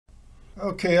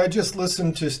Okay, I just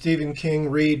listened to Stephen King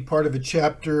read part of a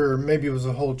chapter, or maybe it was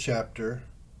a whole chapter,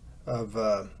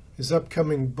 of his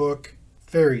upcoming book,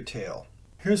 Fairy Tale.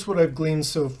 Here's what I've gleaned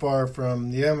so far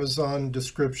from the Amazon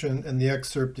description and the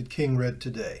excerpt that King read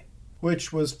today,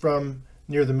 which was from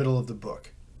near the middle of the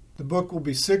book. The book will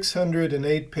be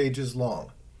 608 pages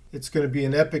long. It's going to be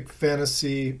an epic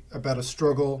fantasy about a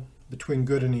struggle between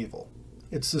good and evil.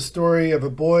 It's the story of a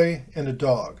boy and a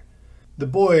dog. The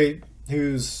boy,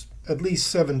 who's at least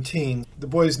 17, the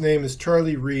boy's name is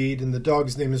Charlie Reed and the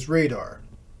dog's name is Radar.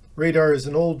 Radar is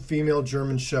an old female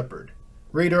German shepherd.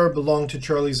 Radar belonged to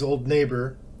Charlie's old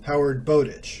neighbor, Howard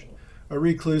Bowditch, a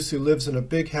recluse who lives in a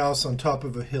big house on top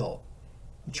of a hill.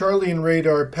 Charlie and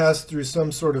Radar pass through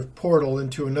some sort of portal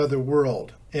into another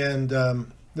world, and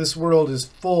this world is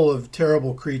full of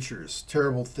terrible creatures,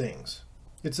 terrible things.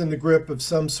 It's in the grip of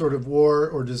some sort of war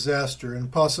or disaster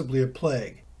and possibly a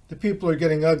plague. The people are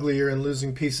getting uglier and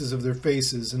losing pieces of their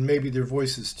faces and maybe their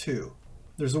voices too.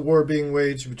 There's a war being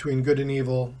waged between good and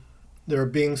evil. There are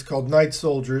beings called night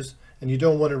soldiers, and you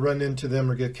don't want to run into them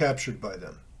or get captured by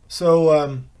them.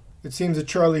 So it seems that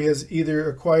Charlie has either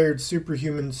acquired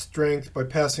superhuman strength by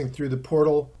passing through the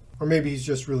portal, or maybe he's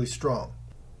just really strong.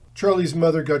 Charlie's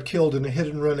mother got killed in a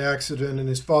hit-and-run accident, and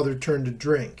his father turned to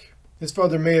drink. His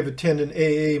father may have attended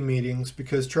AA meetings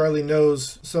because Charlie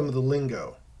knows some of the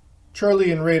lingo.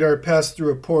 Charlie and Radar passed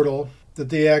through a portal that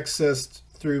they accessed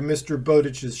through Mr.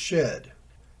 Bowditch's shed.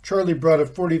 Charlie brought a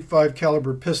 .45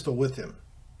 caliber pistol with him.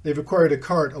 They've acquired a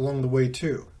cart along the way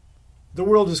too. The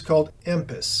world is called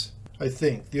Empis, I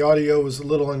think. The audio was a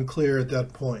little unclear at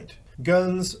that point.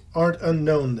 Guns aren't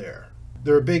unknown there.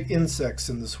 There are big insects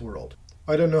in this world.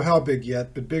 I don't know how big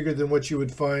yet, but bigger than what you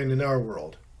would find in our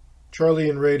world. Charlie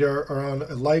and Radar are on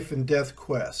a life and death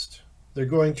quest. They're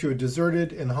going to a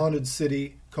deserted and haunted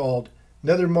city called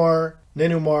Nethermar,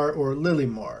 Nenumar, or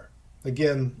Lilymar.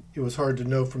 Again, it was hard to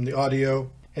know from the audio,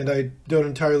 and I don't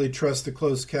entirely trust the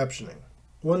closed captioning.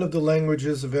 One of the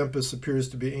languages of Empis appears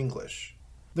to be English.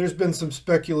 There's been some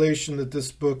speculation that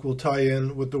this book will tie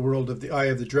in with the world of the Eye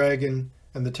of the Dragon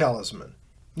and the Talisman.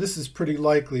 This is pretty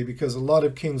likely because a lot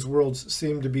of King's worlds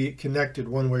seem to be connected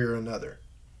one way or another.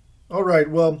 All right,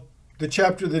 well, the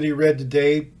chapter that he read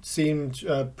today seemed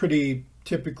pretty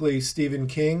typically Stephen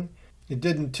King. It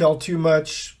didn't tell too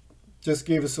much, just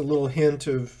gave us a little hint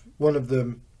of one of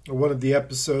the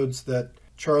episodes that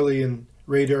Charlie and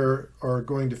Radar are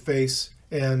going to face.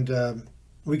 And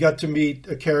we got to meet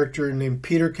a character named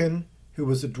Peterkin, who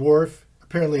was a dwarf,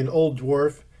 apparently an old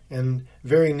dwarf, and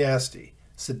very nasty,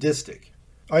 sadistic.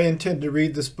 I intend to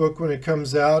read this book when it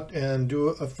comes out and do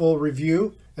a full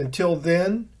review. Until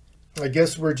then, I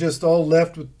guess we're just all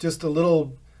left with just a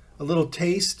little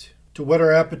taste to whet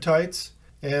our appetites,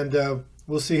 and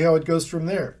we'll see how it goes from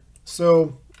there.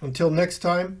 So until next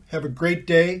time, have a great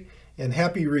day and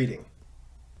happy reading.